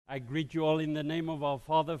I greet you all in the name of our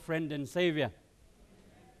Father, friend, and Savior.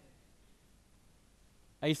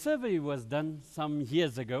 A survey was done some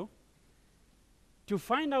years ago to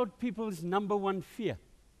find out people's number one fear.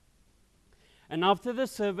 And after the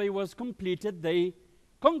survey was completed, they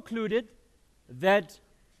concluded that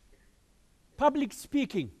public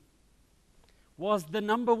speaking was the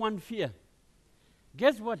number one fear.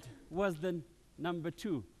 Guess what was the number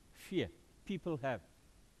two fear people have?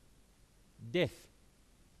 Death.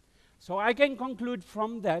 So I can conclude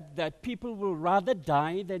from that people will rather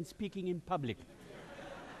die than speaking in public.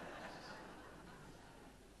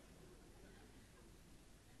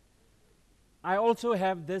 I also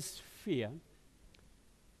have this fear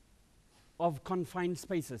of confined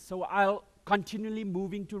spaces. So I'll continually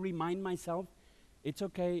moving to remind myself, it's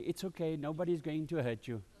okay, nobody's going to hurt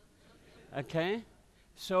you. Okay?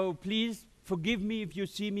 So please forgive me if you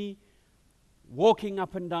see me walking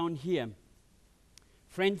up and down here.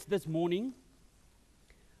 Friends, this morning,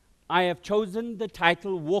 I have chosen the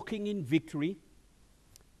title, Walking in Victory,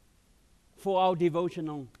 for our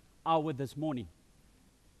devotional hour this morning.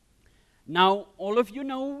 Now, all of you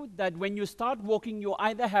know that when you start walking, you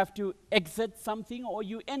either have to exit something or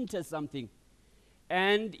you enter something.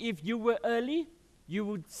 And if you were early, you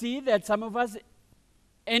would see that some of us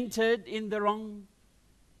entered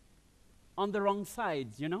on the wrong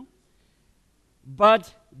sides, you know.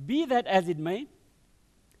 But be that as it may,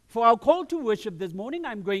 for our call to worship this morning,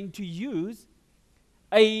 I'm going to use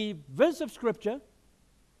a verse of Scripture,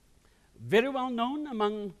 very well known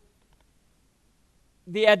among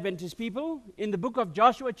the Adventist people, in the book of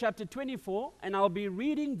Joshua chapter 24, and I'll be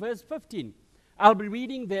reading verse 15. I'll be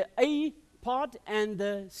reading the A part and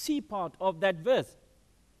the C part of that verse.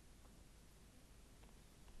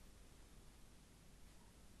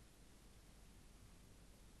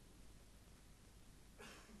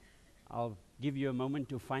 I'll give you a moment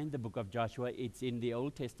to find the book of Joshua. It's in the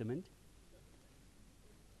Old Testament.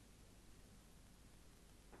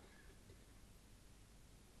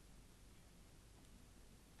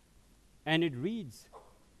 And it reads,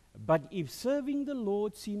 "But if serving the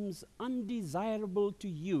Lord seems undesirable to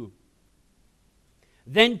you,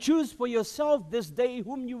 then choose for yourself this day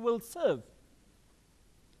whom you will serve."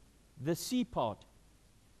 The C part.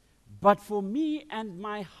 "But for me and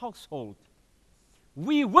my household,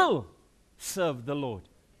 we will serve the Lord."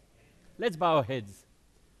 Let's bow our heads.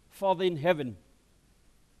 Father in heaven,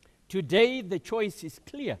 today the choice is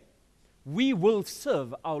clear. We will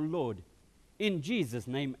serve our Lord. In Jesus'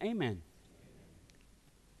 name, amen.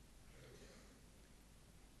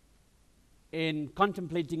 In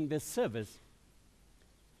contemplating this service,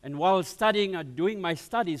 and while studying or doing my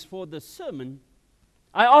studies for the sermon,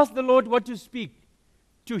 I asked the Lord what to speak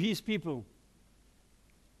to His people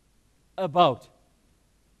about.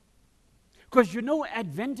 Because you know,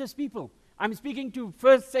 Adventist people, I'm speaking to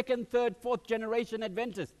first, second, third, fourth generation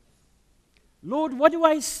Adventists. Lord, what do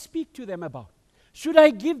I speak to them about? Should I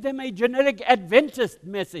give them a generic Adventist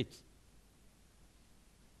message?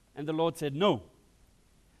 And the Lord said, no.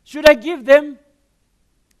 Should I give them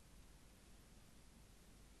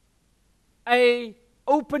a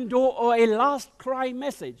open door or a last cry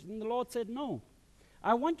message? And the Lord said, no.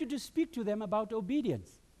 I want you to speak to them about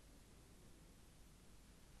obedience.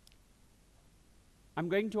 I'm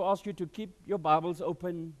going to ask you to keep your Bibles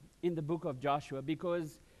open in the book of Joshua,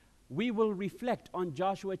 because we will reflect on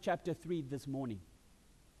Joshua chapter 3 this morning.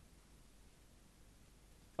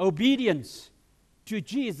 Obedience to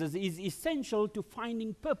Jesus is essential to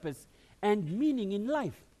finding purpose and meaning in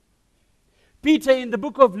life. Peter in the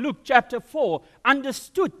book of Luke chapter 4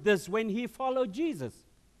 understood this when he followed Jesus.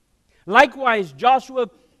 Likewise, Joshua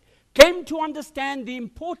came to understand the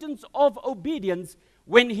importance of obedience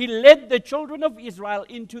when he led the children of Israel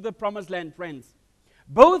into the promised land, friends.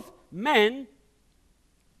 Both men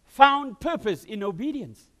found purpose in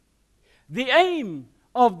obedience. The aim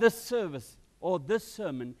of this service or this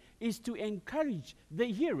sermon is to encourage the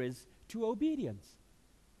hearers to obedience.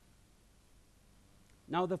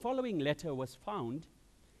 Now, the following letter was found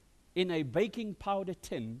in a baking powder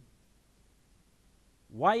tin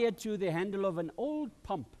wired to the handle of an old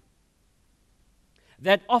pump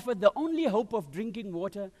that offered the only hope of drinking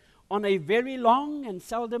water on a very long and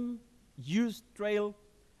seldom used trail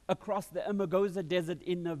across the Amargosa Desert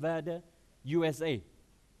in Nevada, USA.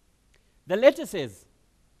 The letter says,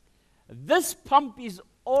 "This pump is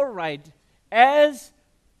all right as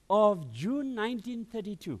of June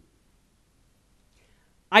 1932.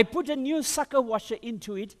 I put a new sucker washer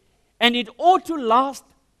into it, and it ought to last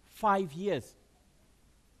 5 years.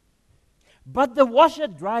 But the washer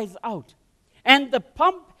dries out, and the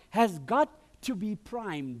pump has got to be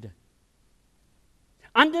primed.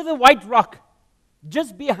 Under the white rock,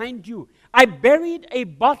 just behind you, I buried a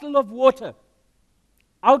bottle of water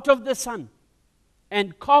out of the sun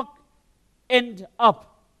and cock end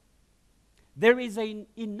up. There is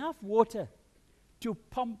enough water to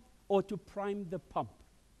pump or to prime the pump,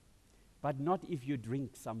 but not if you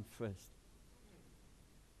drink some first.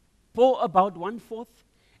 Pour about 1/4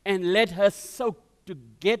 and let her soak to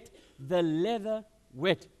get the leather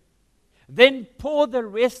wet. Then pour the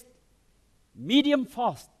rest medium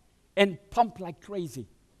fast and pump like crazy.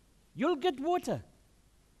 You'll get water.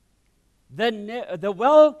 The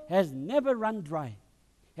well has never run dry.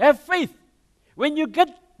 Have faith. When you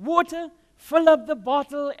get water, fill up the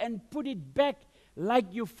bottle and put it back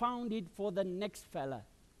like you found it for the next fella.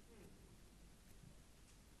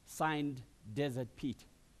 Signed, Desert Pete.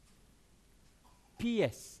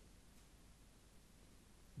 P.S.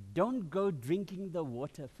 Don't go drinking the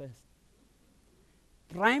water first.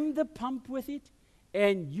 Prime the pump with it,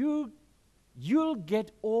 and you'll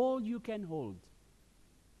get all you can hold.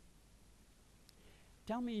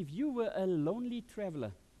 Tell me, if you were a lonely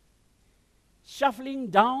traveler, shuffling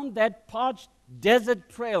down that parched desert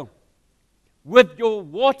trail with your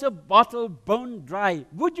water bottle bone dry,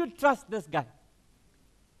 would you trust this guy?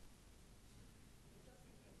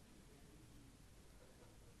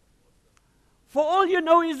 For all you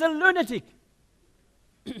know, he's a lunatic.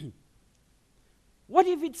 What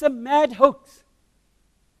if it's a mad hoax?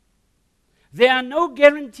 There are no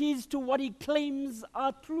guarantees to what he claims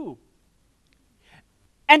are true.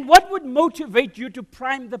 And what would motivate you to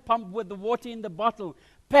prime the pump with the water in the bottle?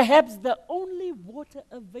 Perhaps the only water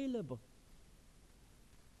available.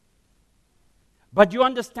 But you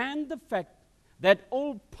understand the fact that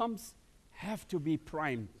all pumps have to be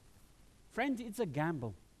primed. Friends, it's a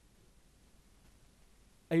gamble,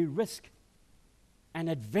 a risk, an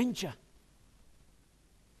adventure.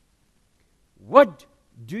 What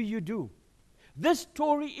do you do? This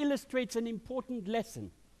story illustrates an important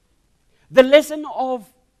lesson. The lesson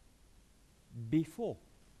of before.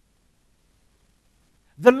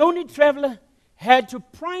 The lonely traveler had to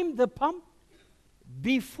prime the pump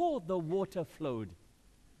before the water flowed.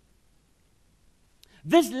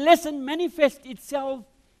 This lesson manifests itself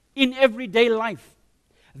in everyday life.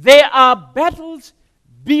 There are battles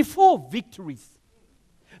before victories.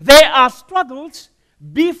 There are struggles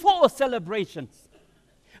before celebrations.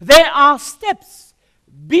 There are steps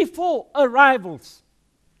before arrivals.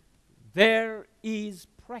 There is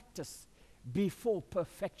practice before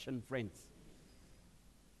perfection, friends.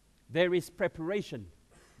 There is preparation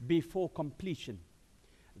before completion.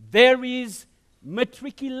 There is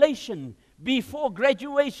matriculation before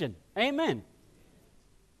graduation. Amen.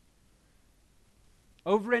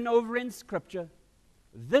 Over and over in Scripture,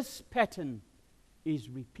 this pattern is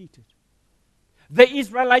repeated. The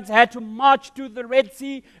Israelites had to march to the Red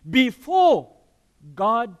Sea before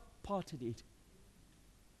God parted it.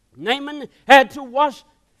 Naaman had to wash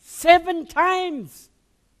 7 times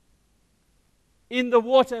in the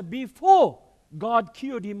water before God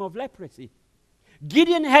cured him of leprosy.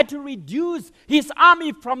 Gideon had to reduce his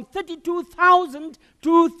army from 32,000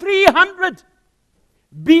 to 300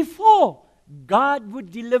 before God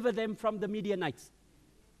would deliver them from the Midianites.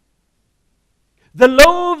 The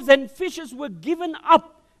loaves and fishes were given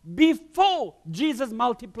up before Jesus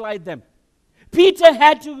multiplied them. Peter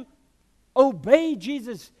had to obey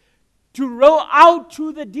Jesus to row out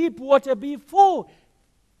to the deep water before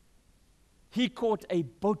he caught a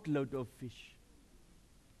boatload of fish.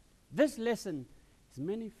 This lesson is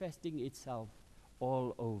manifesting itself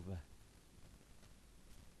all over.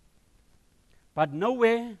 But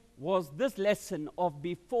nowhere was this lesson of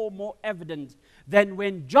before more evident than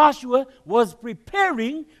when Joshua was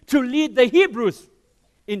preparing to lead the Hebrews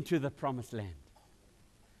into the promised land.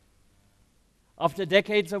 After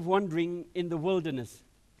decades of wandering in the wilderness,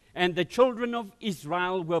 and the children of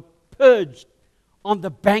Israel were purged on the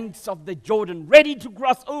banks of the Jordan, ready to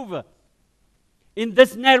cross over. In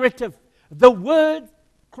this narrative, the word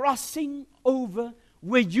crossing over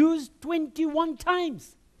were used 21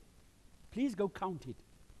 times. Please go count it.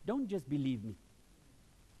 Don't just believe me.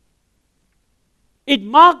 It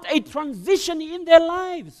marked a transition in their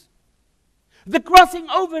lives. The crossing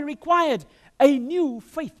over required a new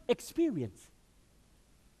faith experience.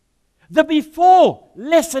 The before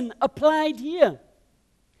lesson applied here.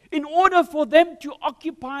 In order for them to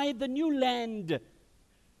occupy the new land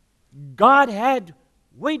God had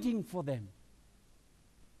waiting for them,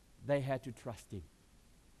 they had to trust Him.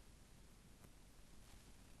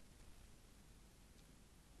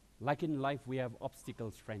 Like in life, we have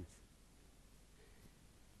obstacles, friends.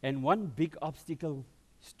 And one big obstacle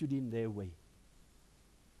stood in their way.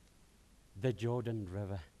 the Jordan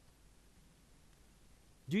River.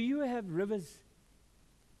 Do you have rivers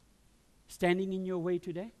standing in your way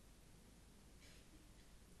today?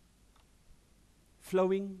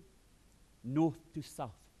 Flowing north to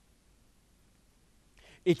south.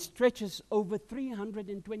 It stretches over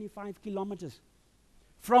 325 kilometers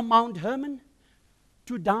from Mount Hermon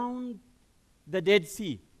to down the Dead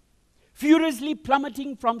Sea, furiously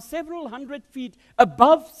plummeting from several hundred feet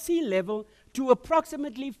above sea level to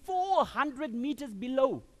approximately 400 meters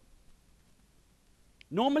below.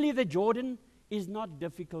 Normally the Jordan is not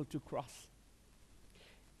difficult to cross.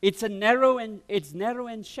 It's narrow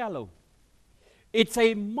and shallow. It's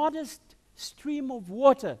a modest stream of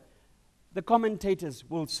water, the commentators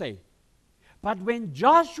will say. But when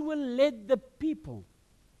Joshua led the people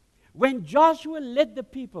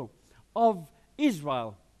of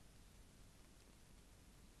Israel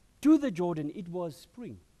to the Jordan, it was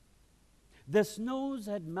spring. The snows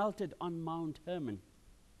had melted on Mount Hermon.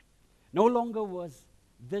 No longer was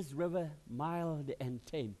this river mild and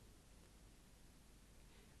tame.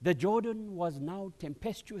 The Jordan was now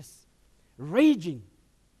tempestuous, raging,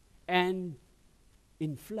 and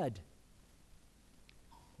in flood.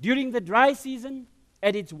 During the dry season,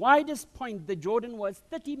 at its widest point, the Jordan was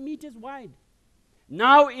 30 meters wide.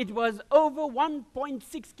 Now it was over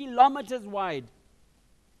 1.6 kilometers wide.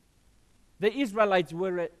 The Israelites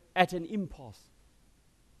were at an impasse.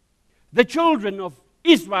 The children of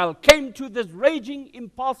Israel came to this raging,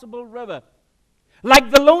 impassable river, like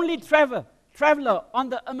the lonely traveler on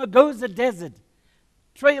the Amagosa Desert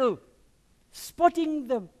trail, spotting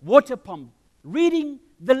the water pump, reading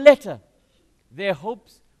the letter. Their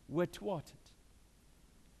hopes were thwarted.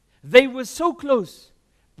 They were so close,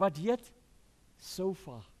 but yet so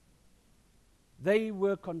far. They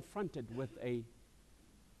were confronted with a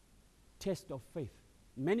test of faith.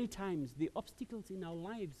 Many times the obstacles in our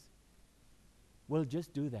lives will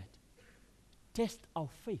just do that. Test our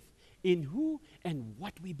faith in who and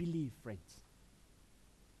what we believe, friends.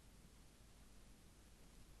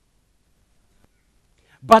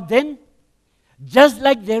 But then, just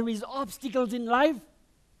like there is obstacles in life,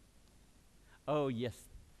 oh yes,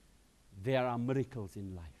 there are miracles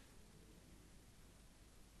in life.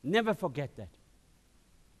 Never forget that.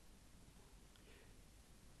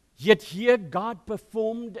 Yet here God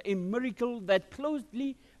performed a miracle that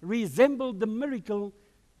closely resembled the miracle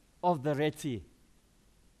of the Red Sea.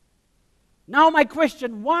 Now my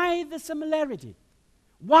question, why the similarity?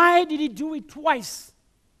 Why did he do it twice?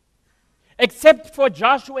 Except for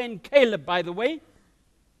Joshua and Caleb, by the way.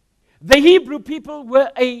 The Hebrew people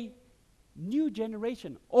were a new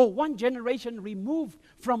generation, or one generation removed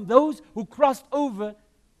from those who crossed over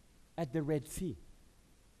at the Red Sea.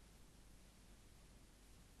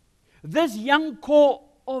 This young core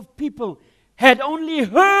of people had only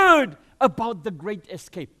heard about the great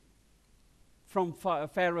escape from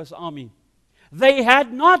Pharaoh's army. They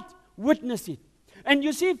had not witnessed it. And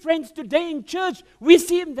you see, friends, today in church, we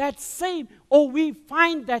see that same, or we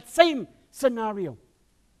find that same scenario.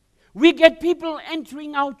 We get people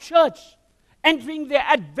entering our church, entering the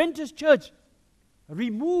Adventist church,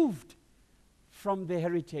 removed from the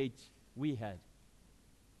heritage we had,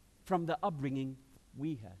 from the upbringing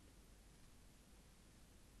we had,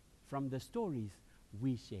 from the stories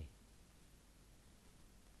we share.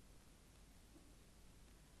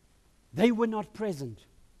 They were not present.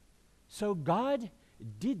 So God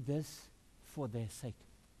did this for their sake.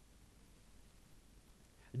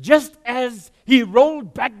 Just as He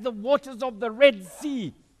rolled back the waters of the Red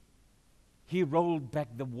Sea, He rolled back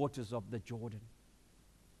the waters of the Jordan.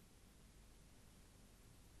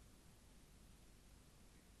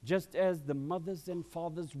 Just as the mothers and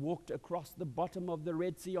fathers walked across the bottom of the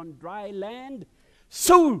Red Sea on dry land,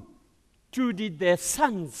 so too did their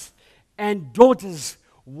sons and daughters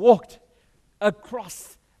walk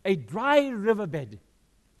across a dry riverbed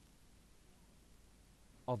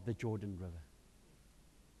of the Jordan River.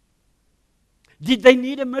 Did they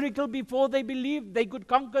need a miracle before they believed they could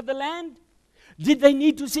conquer the land? Did they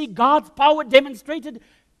need to see God's power demonstrated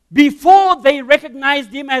before they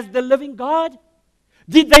recognized Him as the living God?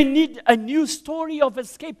 Did they need a new story of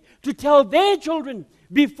escape to tell their children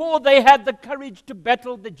before they had the courage to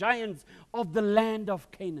battle the giants of the land of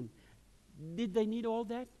Canaan? Did they need all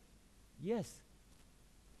that? Yes.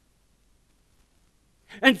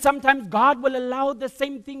 And sometimes God will allow the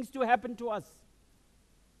same things to happen to us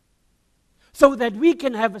so that we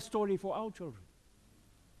can have a story for our children.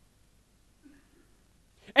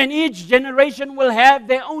 And each generation will have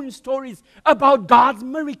their own stories about God's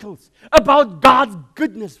miracles, about God's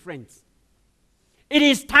goodness, friends. It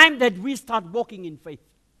is time that we start walking in faith.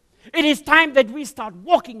 It is time that we start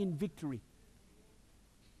walking in victory.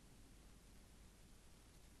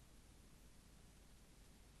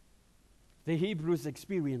 the Hebrews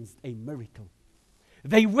experienced a miracle.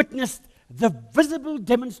 They witnessed the visible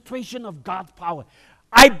demonstration of God's power.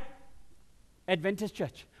 Adventist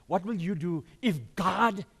Church, what will you do if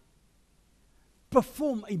God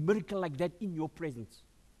perform a miracle like that in your presence?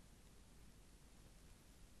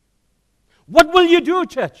 What will you do,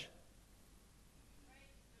 church?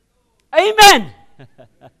 Amen.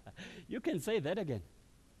 You can say that again.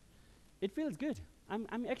 It feels good.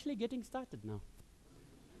 I'm actually getting started now.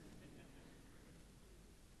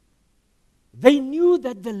 They knew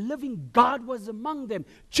that the living God was among them.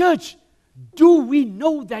 Church, do we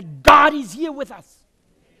know that God is here with us?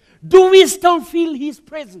 Do we still feel His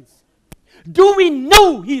presence? Do we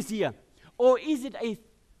know He's here? Or is it a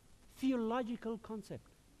theological concept?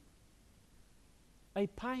 A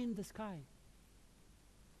pie in the sky?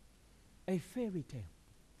 A fairy tale?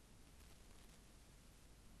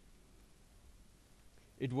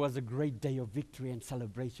 It was a great day of victory and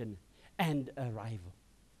celebration and arrival.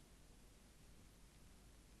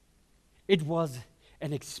 It was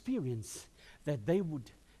an experience that they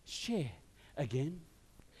would share again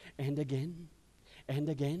and again and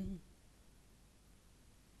again.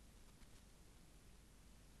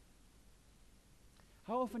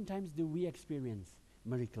 How oftentimes do we experience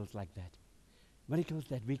miracles like that? Miracles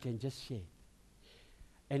that we can just share.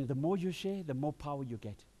 And the more you share, the more power you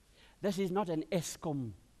get. This is not an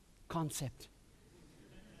ESCOM concept.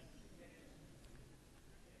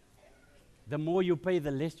 The more you pay,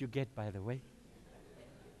 the less you get, by the way.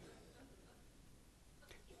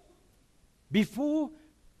 Before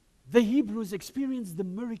the Hebrews experienced the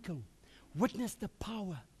miracle, witnessed the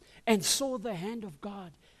power, and saw the hand of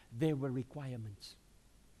God, there were requirements.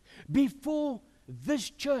 Before this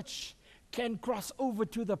church can cross over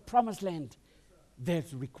to the promised land,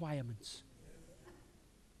 there's requirements.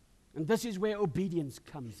 And this is where obedience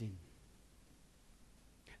comes in.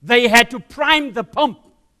 They had to prime the pump.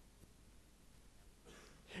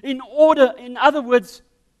 In other words,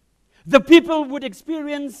 the people would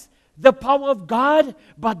experience the power of God,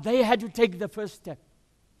 but they had to take the first step.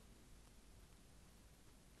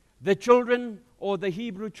 The children, or the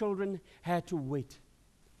Hebrew children, had to wait.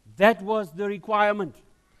 That was the requirement.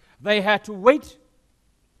 They had to wait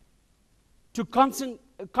to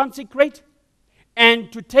consecrate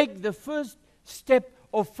and to take the first step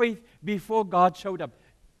of faith before God showed up.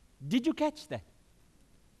 Did you catch that?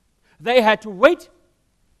 They had to wait.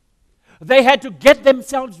 They had to get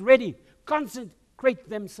themselves ready, consecrate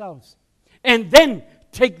themselves, and then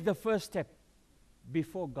take the first step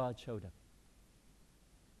before God showed up.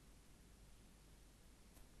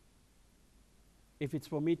 If it's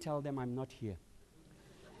for me, tell them I'm not here.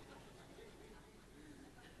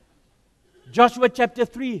 Joshua chapter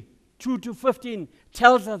 3, 2-15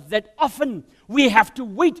 tells us that often we have to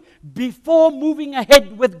wait before moving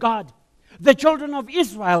ahead with God. The children of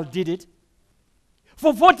Israel did it.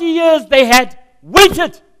 For 40 years they had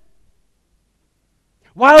waited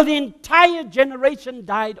while the entire generation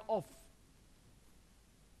died off.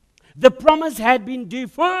 The promise had been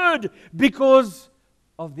deferred because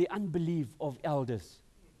of the unbelief of elders,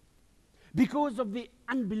 because of the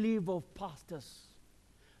unbelief of pastors.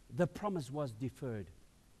 The promise was deferred.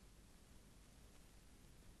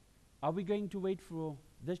 Are we going to wait for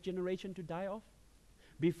this generation to die off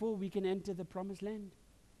before we can enter the promised land?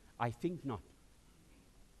 I think not.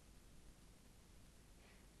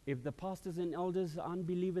 If the pastors and elders are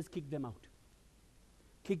unbelievers, kick them out.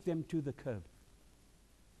 Kick them to the curb.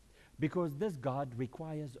 Because this God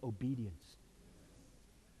requires obedience.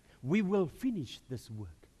 We will finish this work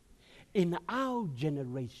in our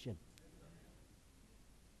generation.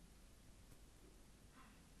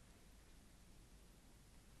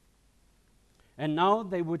 And now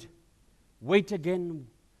they would wait again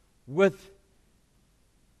with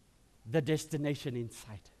the destination in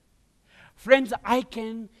sight. Friends, I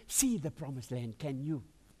can see the promised land. Can you?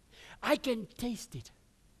 I can taste it.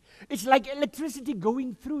 It's like electricity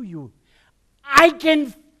going through you. I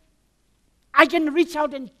can reach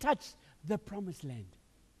out and touch the promised land.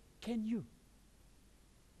 Can you?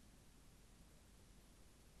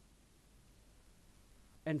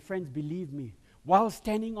 And friends, believe me, while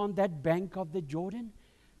standing on that bank of the Jordan,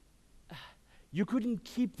 you couldn't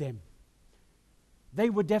keep them. They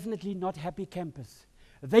were definitely not happy campers.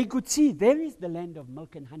 They could see there is the land of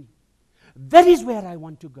milk and honey. That is where I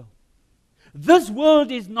want to go. This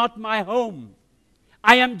world is not my home.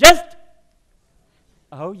 I am just,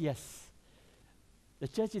 oh yes, the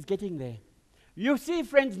church is getting there. You see,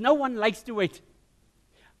 friends, no one likes to wait.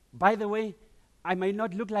 By the way, I may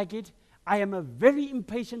not look like it. I am a very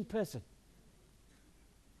impatient person.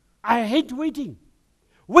 I hate waiting.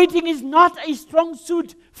 Waiting is not a strong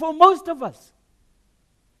suit for most of us.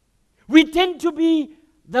 We tend to be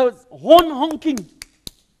those horn honking,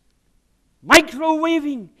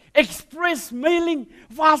 microwaving, express mailing,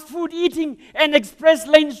 fast food eating, and express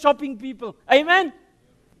lane shopping people. Amen?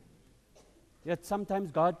 Yet sometimes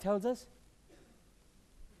God tells us,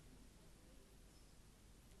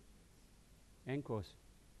 anchors,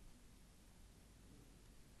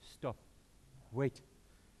 stop, wait.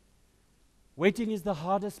 Waiting is the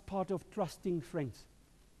hardest part of trusting, friends.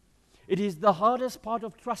 It is the hardest part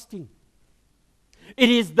of trusting. It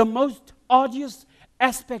is the most arduous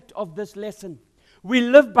aspect of this lesson. We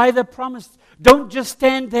live by the promise. Don't just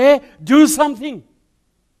stand there, do something.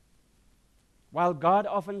 While God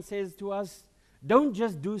often says to us, don't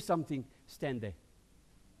just do something, stand there.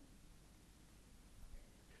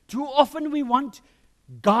 Too often we want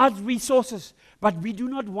God's resources, but we do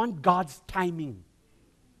not want God's timing.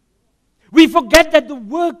 We forget that the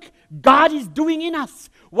work God is doing in us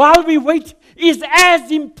while we wait is as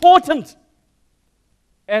important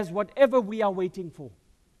as whatever we are waiting for.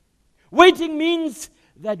 Waiting means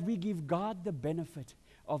that we give God the benefit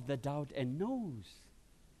of the doubt and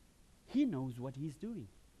He knows what He's doing.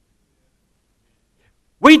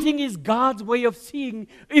 Waiting is God's way of seeing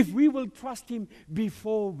if we will trust Him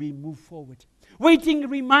before we move forward. Waiting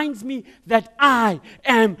reminds me that I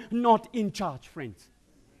am not in charge, friends.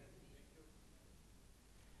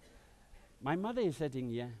 My mother is sitting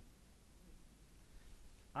here.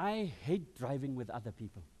 I hate driving with other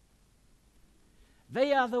people.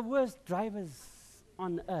 They are the worst drivers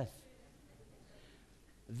on earth.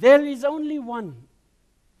 There is only one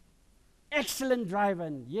excellent driver,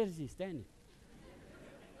 and here is he standing.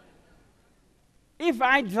 If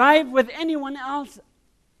I drive with anyone else,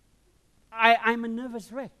 I'm a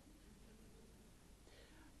nervous wreck.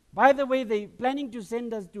 By the way, they're planning to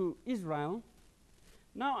send us to Israel.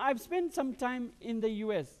 Now, I've spent some time in the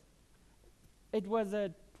U.S. It was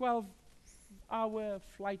a 12-hour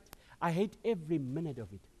flight. I hate every minute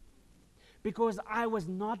of it because I was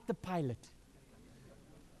not the pilot.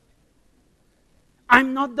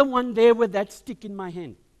 I'm not the one there with that stick in my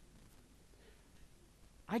hand.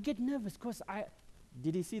 I get nervous because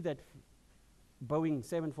did you see that Boeing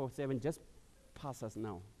 747 just pass us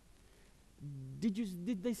now?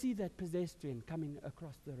 Did they see that pedestrian coming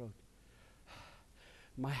across the road?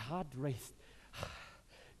 My heart raced.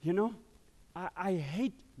 You know, I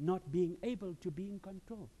hate not being able to be in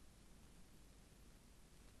control.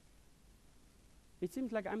 It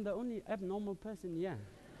seems like I'm the only abnormal person here.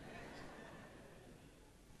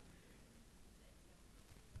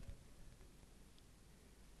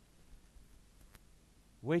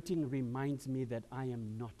 Waiting reminds me that I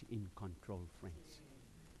am not in control, friends.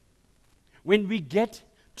 When we get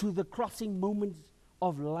to the crossing moments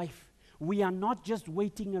of life, we are not just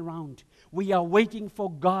waiting around. We are waiting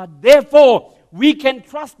for God. Therefore, we can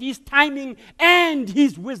trust His timing and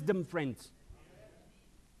His wisdom, friends.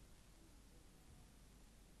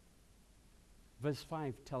 Verse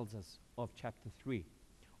 5 tells us of chapter 3.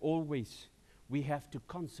 Always we have to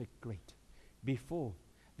consecrate before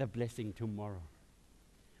the blessing tomorrow.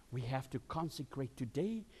 We have to consecrate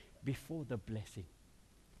today before the blessing.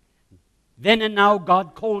 Then and now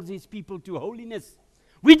God calls His people to holiness.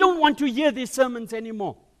 We don't want to hear these sermons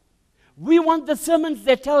anymore. We want the sermons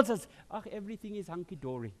that tells us, everything is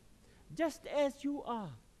hunky-dory. Just as you are.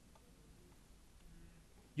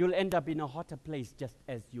 You'll end up in a hotter place just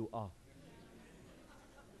as you are.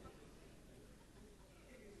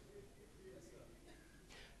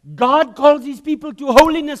 God calls His people to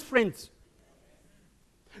holiness, friends.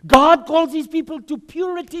 God calls His people to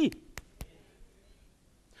purity.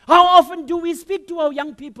 How often do we speak to our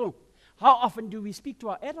young people? How often do we speak to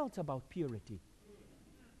our adults about purity?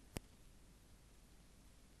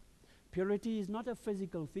 Purity is not a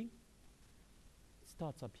physical thing. It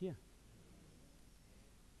starts up here.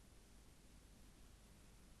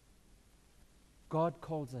 God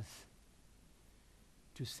calls us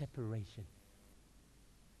to separation.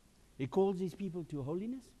 He calls His people to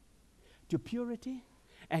holiness, to purity,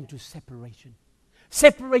 and to separation.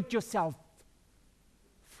 Separate yourself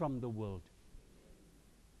from the world.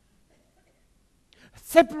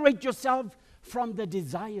 Separate yourself from the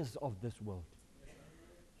desires of this world.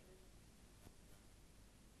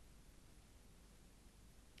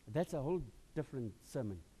 That's a whole different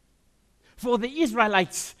sermon. For the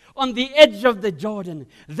Israelites on the edge of the Jordan,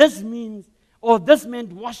 this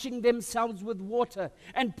meant washing themselves with water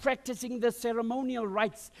and practicing the ceremonial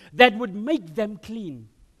rites that would make them clean.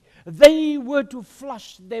 They were to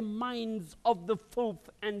flush their minds of the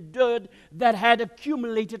filth and dirt that had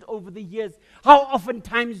accumulated over the years. How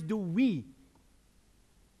oftentimes do we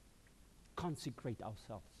consecrate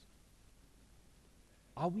ourselves.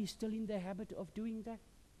 Are we still in the habit of doing that?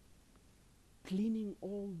 Cleaning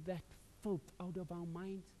all that filth out of our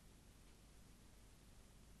minds?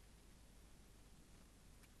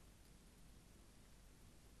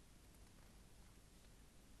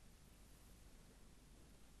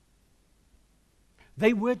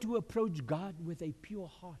 They were to approach God with a pure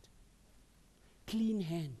heart, clean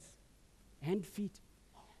hands and feet,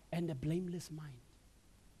 and a blameless mind.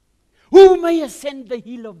 Who may ascend the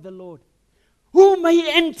hill of the Lord? Who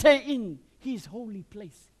may enter in his holy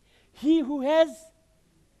place? He who has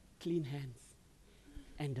clean hands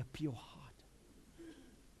and a pure heart.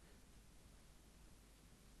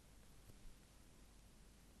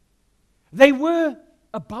 They were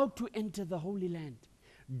about to enter the Holy Land,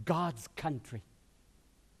 God's country.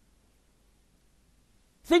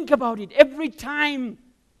 Think about it. Every time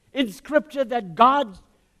in Scripture that God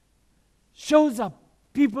shows up,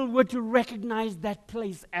 people were to recognize that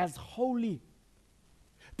place as holy.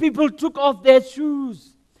 People took off their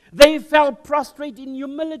shoes. They fell prostrate in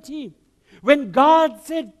humility. When God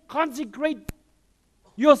said, consecrate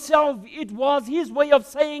yourself, it was His way of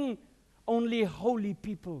saying, only holy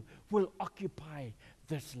people will occupy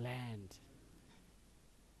this land.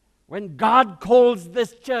 When God calls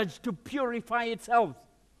this church to purify itself,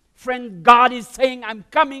 friend, God is saying, I'm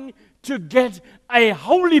coming to get a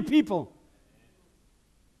holy people.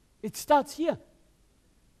 It starts here.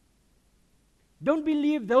 Don't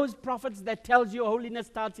believe those prophets that tells you holiness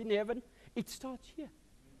starts in heaven. It starts here.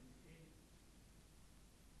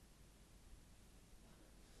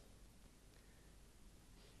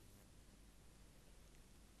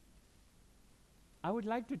 I would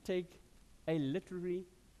like to take a literary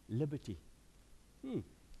liberty.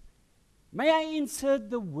 May I insert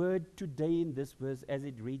the word today in this verse as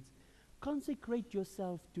it reads, consecrate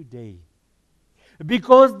yourself today,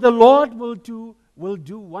 because the Lord will do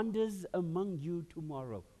wonders among you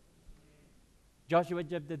tomorrow. Joshua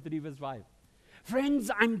chapter 3 verse 5.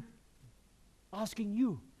 Friends, I'm asking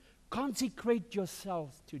you, consecrate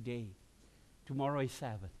yourselves today. Tomorrow is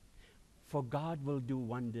Sabbath. For God will do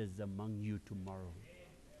wonders among you tomorrow.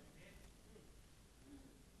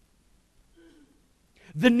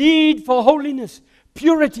 The need for holiness,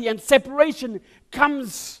 purity, and separation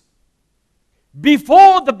comes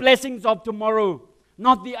before the blessings of tomorrow,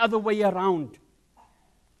 not the other way around.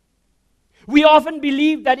 We often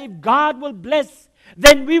believe that if God will bless,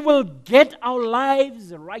 then we will get our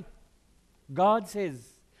lives right. God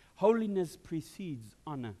says, holiness precedes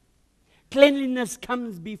honor. Cleanliness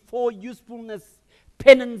comes before usefulness,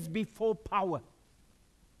 penance before power.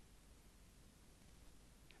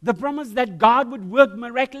 The promise that God would work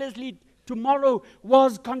miraculously tomorrow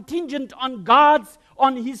was contingent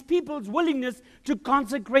on His people's willingness to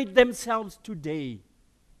consecrate themselves today.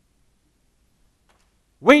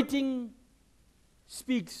 Waiting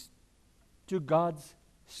speaks to God's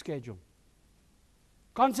schedule.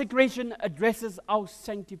 Consecration addresses our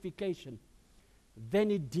sanctification.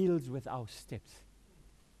 Then it deals with our steps.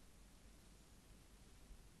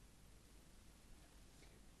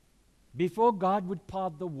 Before God would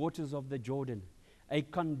part the waters of the Jordan, a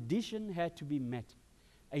condition had to be met,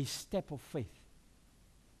 a step of faith.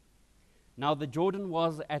 Now the Jordan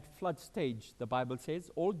was at flood stage, the Bible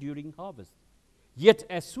says, all during harvest. Yet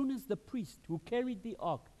as soon as the priest who carried the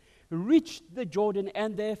ark reached the Jordan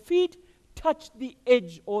and their feet touched the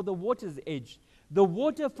edge or the water's edge, the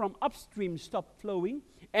water from upstream stopped flowing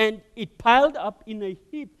and it piled up in a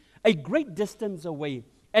heap a great distance away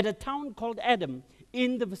at a town called Adam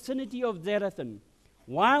in the vicinity of Zarethan,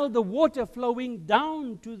 while the water flowing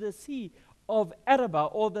down to the sea of Arabah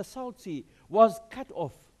or the Salt Sea was cut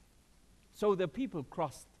off. So the people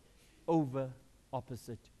crossed over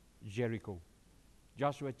opposite Jericho.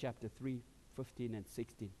 Joshua chapter 3, 15 and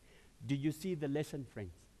 16. Do you see the lesson,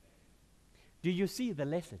 friends? Do you see the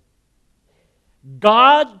lesson?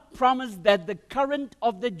 God promised that the current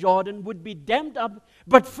of the Jordan would be dammed up,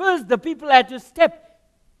 but first the people had to step.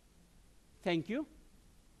 Thank you.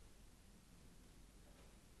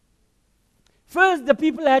 First the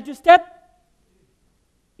people had to step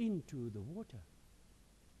into the water.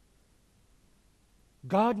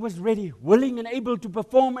 God was ready, willing and able to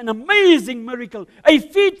perform an amazing miracle, a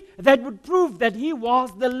feat that would prove that He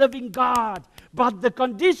was the living God. But the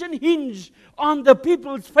condition hinged on the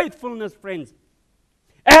people's faithfulness, friends.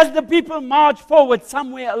 As the people marched forward,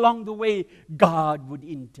 somewhere along the way, God would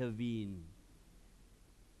intervene.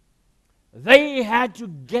 They had to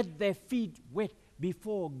get their feet wet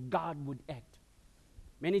before God would act.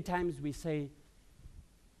 Many times we say,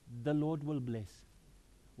 the Lord will bless,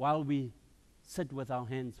 while we sit with our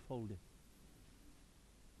hands folded.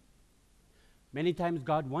 Many times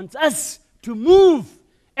God wants us to move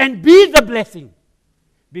and be the blessing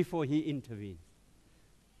before He intervenes.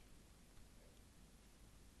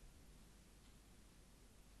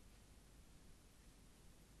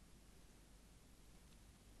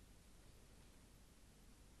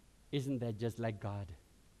 Isn't that just like God?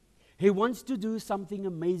 He wants to do something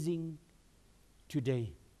amazing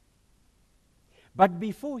today. But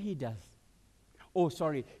before He does,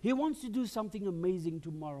 He wants to do something amazing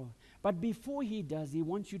tomorrow. But before He does, He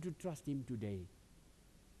wants you to trust Him today.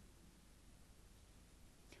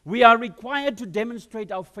 We are required to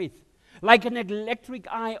demonstrate our faith. Like an electric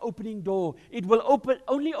eye opening door, it will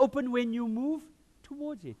only open when you move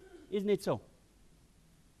towards it. Isn't it so?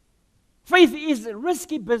 Faith is a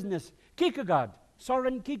risky business.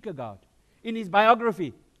 Soren Kierkegaard, in his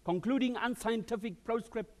biography, concluding unscientific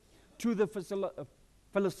proscript to the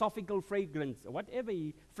philosophical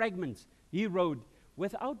fragments, he wrote,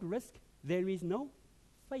 without risk, there is no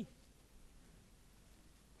faith.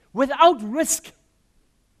 Without risk,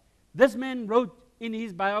 this man wrote in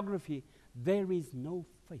his biography, there is no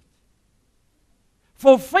faith.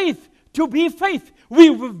 For faith to be faith, we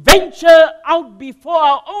will venture out before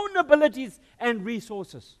our own abilities and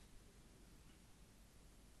resources.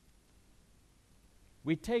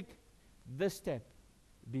 We take this step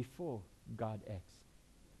before God acts.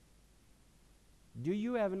 Do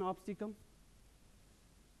you have an obstacle?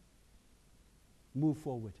 Move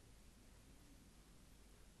forward.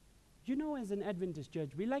 You know, as an Adventist church,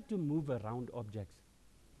 we like to move around objects.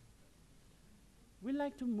 We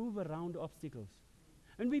like to move around obstacles.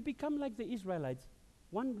 And we become like the Israelites,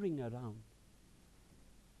 wandering around.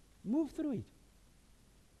 Move through it.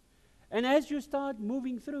 And as you start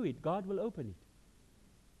moving through it, God will open it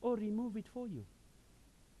or remove it for you.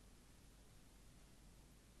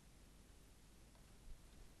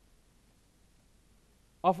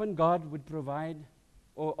 Often God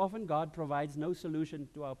provides no solution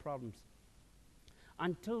to our problems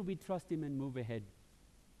until we trust Him and move ahead.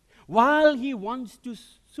 While He wants to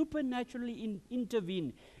supernaturally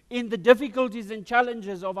intervene in the difficulties and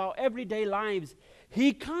challenges of our everyday lives,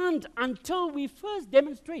 He can't until we first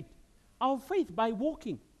demonstrate our faith by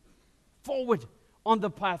walking forward on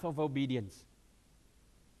the path of obedience.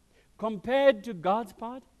 Compared to God's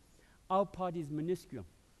part, our part is minuscule,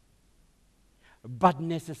 but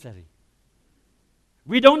necessary.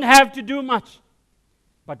 We don't have to do much,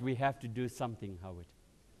 but we have to do something, Howard.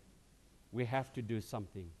 We have to do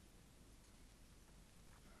something.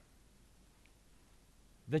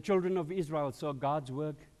 The children of Israel saw God's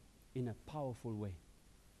work in a powerful way.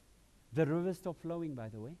 The river stopped flowing, by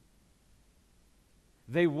the way.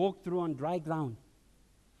 They walked through on dry ground.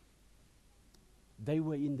 They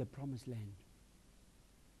were in the promised land.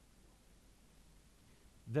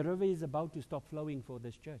 The river is about to stop flowing for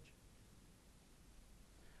this church.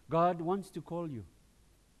 God wants to call you.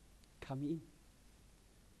 Come in.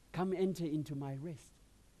 Come enter into my rest.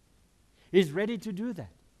 He's ready to do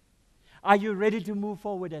that. Are you ready to move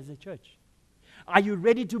forward as a church? Are you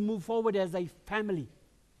ready to move forward as a family?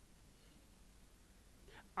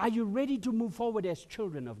 Are you ready to move forward as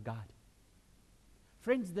children of God?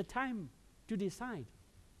 Friends, the time to decide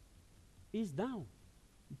is now.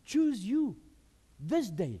 Choose you this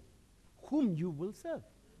day whom you will serve.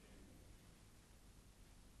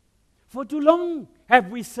 For too long have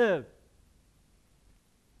we served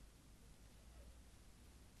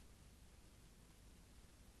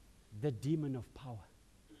the demon of power,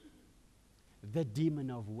 the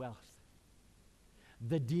demon of wealth,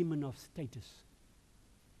 the demon of status,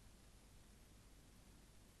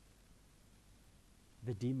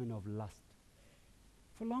 the demon of lust.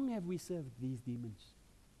 For long have we served these demons.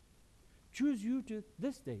 Choose you to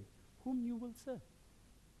this day whom you will serve.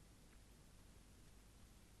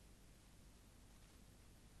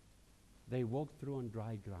 They walked through on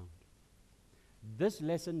dry ground. This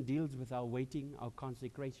lesson deals with our waiting, our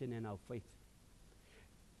consecration, and our faith.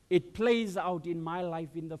 It plays out in my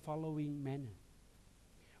life in the following manner.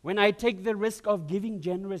 When I take the risk of giving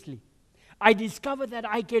generously, I discover that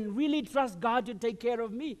I can really trust God to take care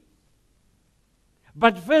of me.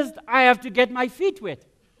 But first, I have to get my feet wet.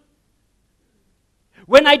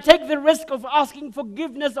 When I take the risk of asking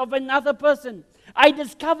forgiveness of another person, I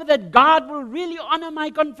discover that God will really honor my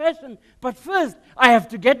confession. But first, I have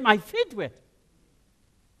to get my feet wet.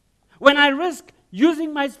 When I risk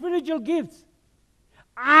using my spiritual gifts,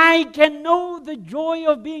 I can know the joy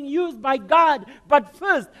of being used by God. But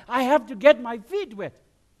first, I have to get my feet wet.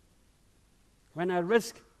 When I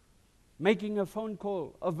risk making a phone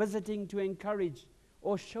call or visiting to encourage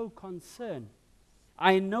or show concern,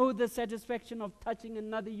 I know the satisfaction of touching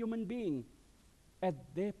another human being at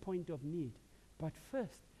their point of need. But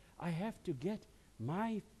first, I have to get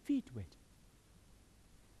my feet wet.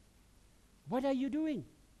 What are you doing?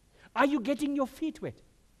 Are you getting your feet wet?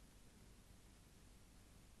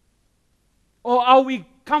 Or are we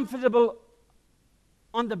comfortable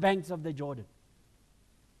on the banks of the Jordan?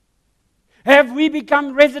 Have we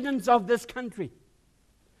become residents of this country?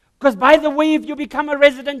 Because, by the way, if you become a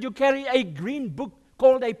resident, you carry a green book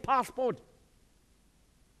called a passport.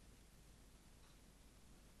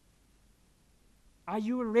 Are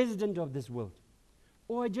you a resident of this world?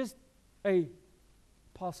 Or just a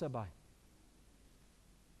passerby?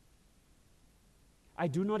 I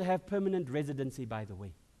do not have permanent residency, by the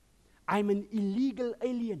way. I'm an illegal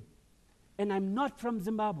alien, and I'm not from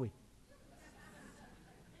Zimbabwe.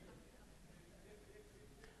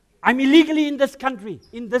 I'm illegally in this country,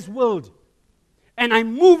 in this world, and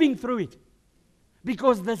I'm moving through it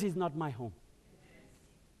because this is not my home.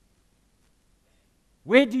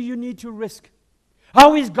 Where do you need to risk?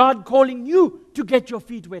 How is God calling you to get your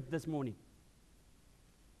feet wet this morning?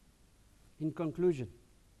 In conclusion,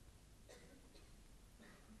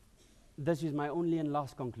 this is my only and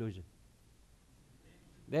last conclusion.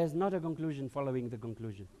 There's not a conclusion following the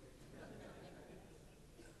conclusion.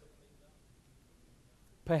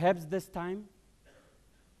 Perhaps this time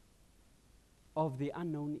of the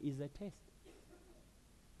unknown is a test.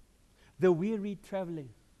 The weary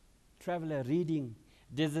traveler reading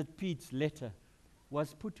Desert Pete's letter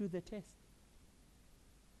was put to the test.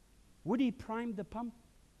 Would he prime the pump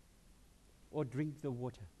or drink the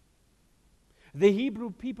water? The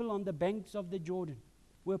Hebrew people on the banks of the Jordan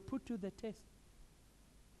were put to the test.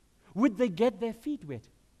 Would they get their feet wet?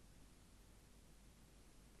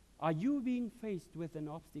 Are you being faced with an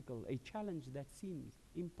obstacle, a challenge that seems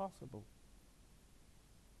impossible?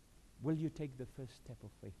 Will you take the first step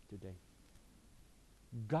of faith today?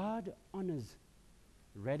 God honors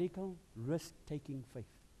radical, risk-taking faith.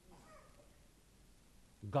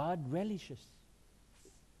 God relishes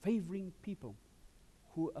favoring people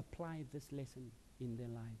who apply this lesson in their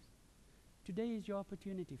lives. Today is your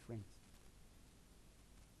opportunity, friends.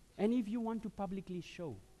 And if you want to publicly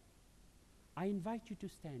show, I invite you to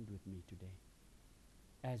stand with me today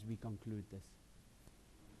as we conclude this.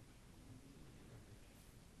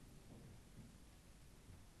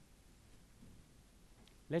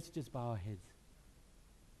 Let's just bow our heads.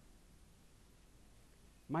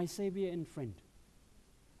 My Savior and friend,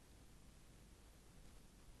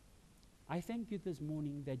 I thank you this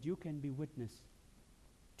morning that you can be witness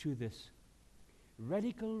to this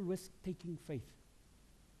radical risk-taking faith.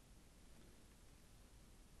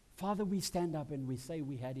 Father, we stand up and we say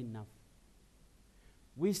we had enough.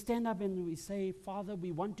 We stand up and we say, Father,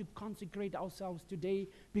 we want to consecrate ourselves today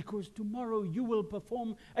because tomorrow you will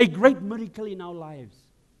perform a great miracle in our lives.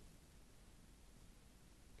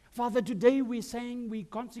 Father, today we're saying we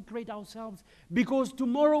consecrate ourselves because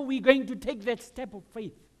tomorrow we're going to take that step of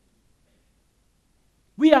faith.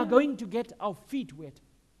 We are going to get our feet wet.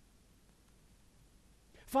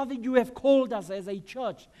 Father, you have called us as a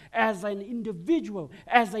church, as an individual,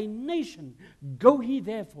 as a nation. Go ye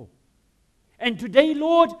therefore. And today,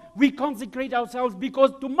 Lord, we consecrate ourselves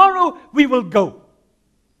because tomorrow we will go.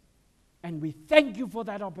 And we thank you for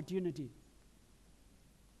that opportunity.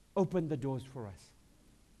 Open the doors for us.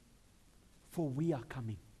 For we are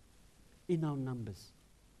coming in our numbers.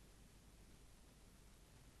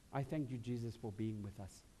 I thank you, Jesus, for being with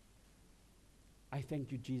us. I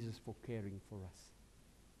thank you, Jesus, for caring for us.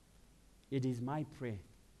 It is my prayer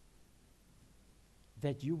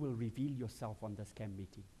that you will reveal yourself on this camp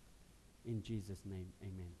meeting. In Jesus' name,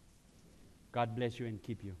 amen. God bless you and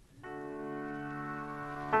keep you.